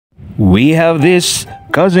We have this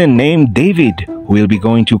cousin named David who will be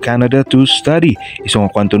going to Canada to study. Isang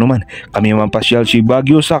kwanto naman, kami man pasyal si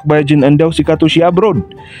Baguio sakbay dyan andaw si kato si abroad.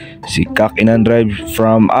 Si Kak inan drive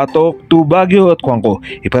from Atok to Baguio at kwangko.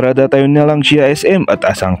 Iparada tayo na lang siya SM at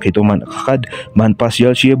asang kito man kakad man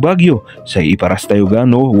pasyal siya Baguio. Sa iparas tayo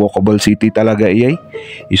gano, walkable city talaga iyay.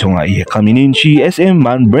 Iso nga iya kami nin si SM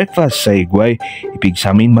man breakfast sa igway.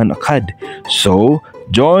 Ipigsamin man akad. So,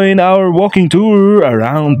 join our walking tour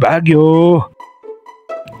around Baguio.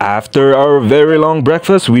 After our very long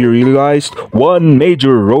breakfast, we realized one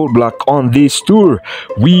major roadblock on this tour.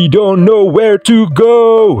 We don't know where to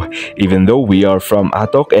go. Even though we are from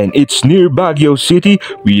Atok and it's near Baguio City,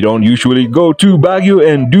 we don't usually go to Baguio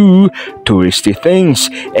and do touristy things.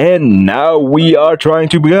 And now we are trying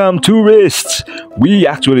to become tourists. We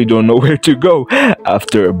actually don't know where to go.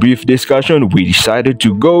 After a brief discussion, we decided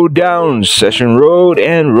to go down Session Road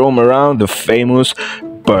and roam around the famous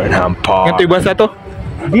Burnham Park.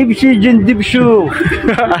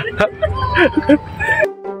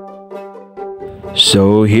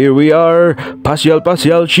 So here we are,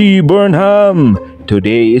 pasyal-pasyal si Burnham.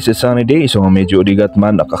 Today is a sunny day, so medyo digat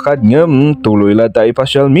man nakakad ngam, tuloy la tayo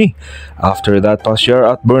pasyal mi. After that pasyal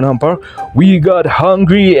at Burnham Park, we got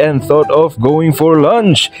hungry and thought of going for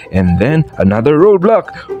lunch. And then another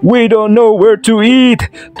roadblock. We don't know where to eat.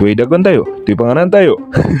 Tuwi dagon tayo, tuwi panganan tayo.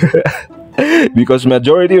 Because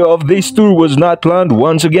majority of this tour was not planned,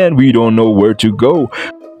 once again we don't know where to go.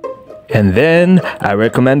 And then I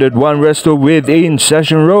recommended one resto within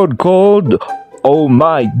Session Road called Oh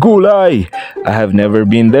My Gulay. I have never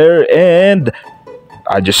been there and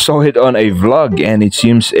I just saw it on a vlog and it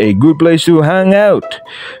seems a good place to hang out.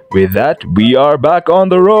 With that, we are back on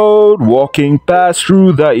the road, walking past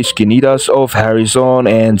through the Esquinitas of Harrison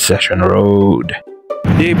and Session Road.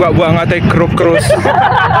 Di buat nga tayo cross.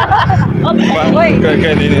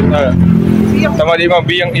 Ganinin. Sama di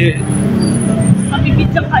mabiyang i.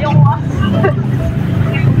 Mabibidyak kayo ko ah.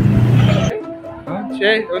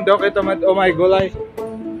 Che, undok ito mat oh my gulay.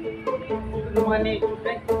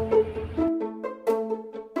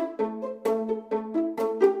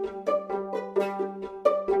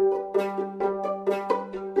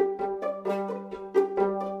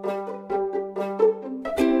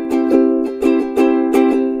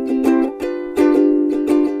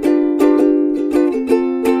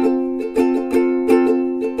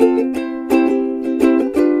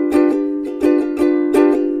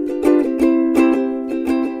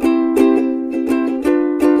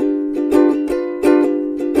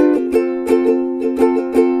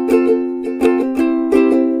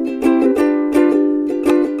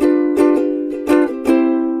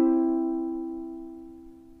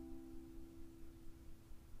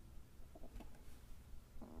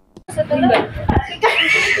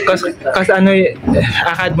 Kas ano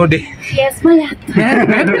akad mo di? Yes, mayat.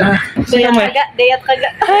 Dayat kaga.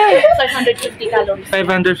 550 calories.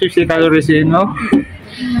 550 calories yun, no?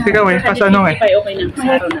 Ikaw may, kas ano nga? Okay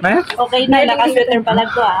na. Okay na, naka-sweater pala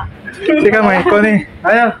ko ah. Ikaw may, kuni.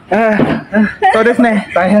 Ayaw. Todes na.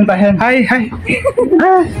 Tahan. Hi.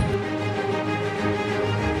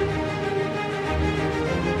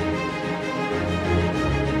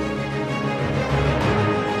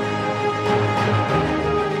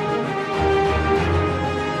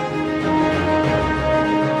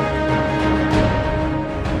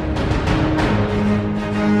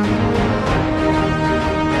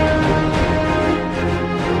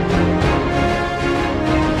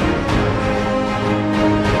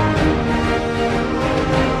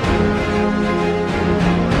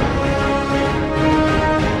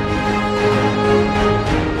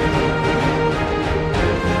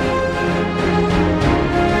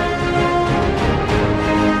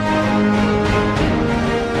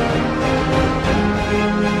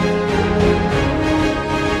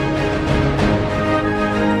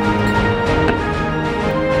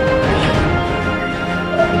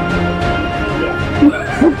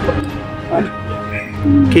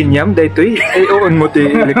 Kinyam daytoy ay oon mo ti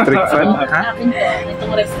electric fan ha? Akin po,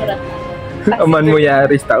 itong restaurant. Aman mo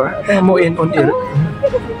yaris tawa. Mo in on air.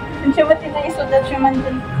 Ang siya ba tinaisudat siya man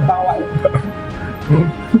dun? Bawal.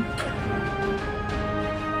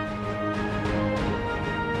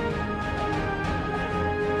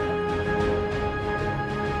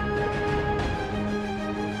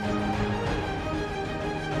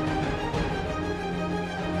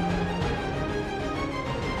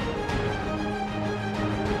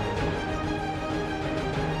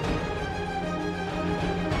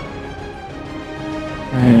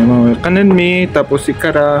 Ay, mga kanan mi tapos si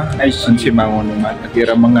Kara ay si Mango naman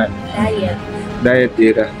akira mga diet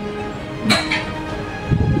era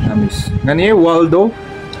namis ngani Waldo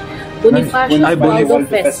Bonifacio Ay, Waldo Bonifacio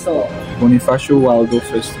Festo. Bonifacio Waldo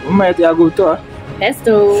Festo. May tiago to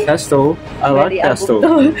Pesto. Pesto. I like pesto.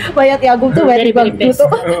 Mayat yagog to, Very, very to.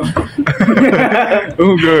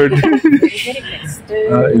 Oh, good. Very pesto.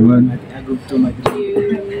 Iman.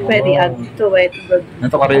 Pwede agog to, pwede agog.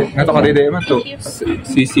 Nato ka rin man to.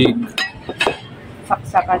 Sisig.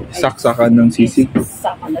 Saksakan. Saksakan ng sisig.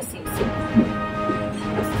 Sama na sisig.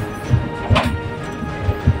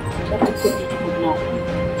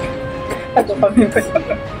 Ako kami pa.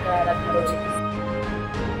 Karat na rin.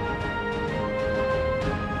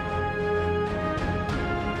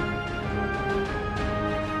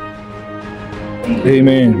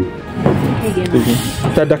 Amen.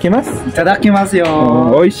 Itadakimasu. いただきますよ。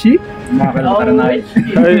おいしいまだわからない。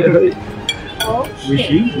はい。美味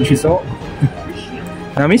しい？美味しそ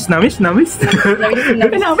う。Namis. Namis na miss.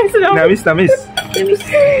 Namis.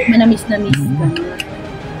 Manamis.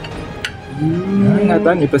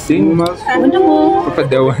 Natan, ipasing. Ano mo?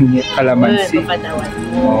 Papadawan niya kalamansi. Papadawat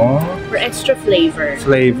mo. Oh, For extra flavor.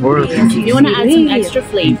 flavor. Yes. If you wanna add some extra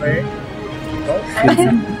flavor,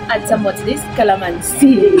 add some, what's this?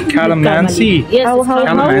 Calamansi. Calamansi. Yes, it's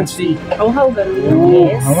Calamansi. How ganun. Oh,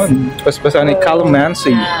 Yes. haman. Paspasan ni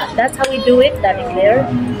calamansi. That's how we do it, that in there.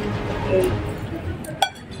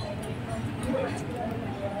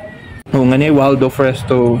 Oh, nga niya, Waldo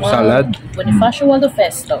Festo salad. Bonifacio Waldo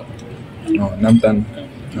Festo. Oh, namtan.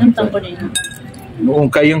 Namtang ko rin.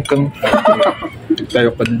 Noong kayang kang.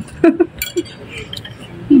 Tayo pa din.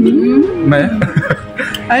 May?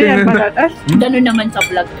 Ayan, patatas. Ganun naman sa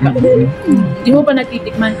vlog ka. Di mo pa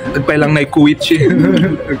natitikman. Nagpay lang na ikuwit siya.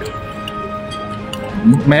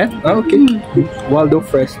 May? Ah, okay. Waldo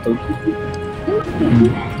Festo.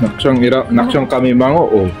 Naksyang kami mango.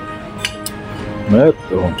 Oh. May?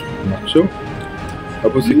 Oh. Naksyang.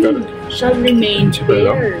 Tapos si Karen. Shall remain Siya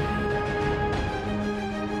lang. there.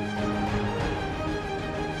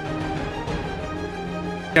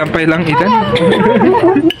 Yampay lang itan.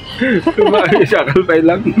 Sakal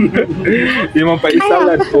lang. Di mo pa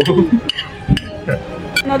isalad po.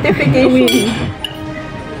 Notification.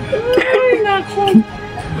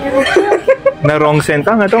 Na wrong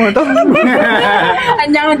sentang ito.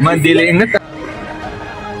 Anyan. Mandiling na.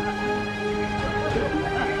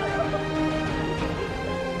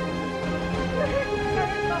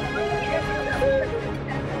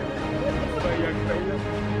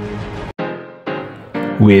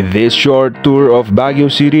 With this short tour of Baguio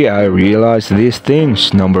City, I realized these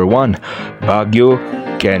things. Number one, Baguio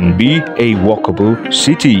can be a walkable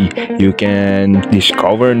city. You can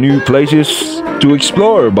discover new places to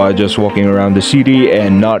explore by just walking around the city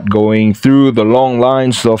and not going through the long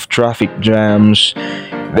lines of traffic jams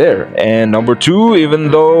there. And number two,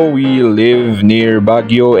 even though we live near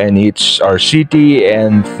Baguio and it's our city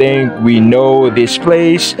and think we know this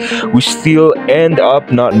place, we still end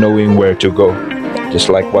up not knowing where to go. Just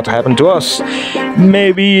like what happened to us.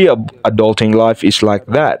 Maybe adulting life is like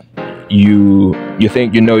that. You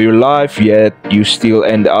think you know your life, yet you still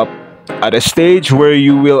end up at a stage where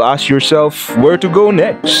you will ask yourself where to go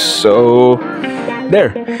next. So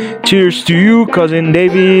there. Cheers to you, cousin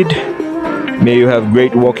David. May you have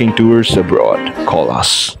great walking tours abroad. Call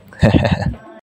us.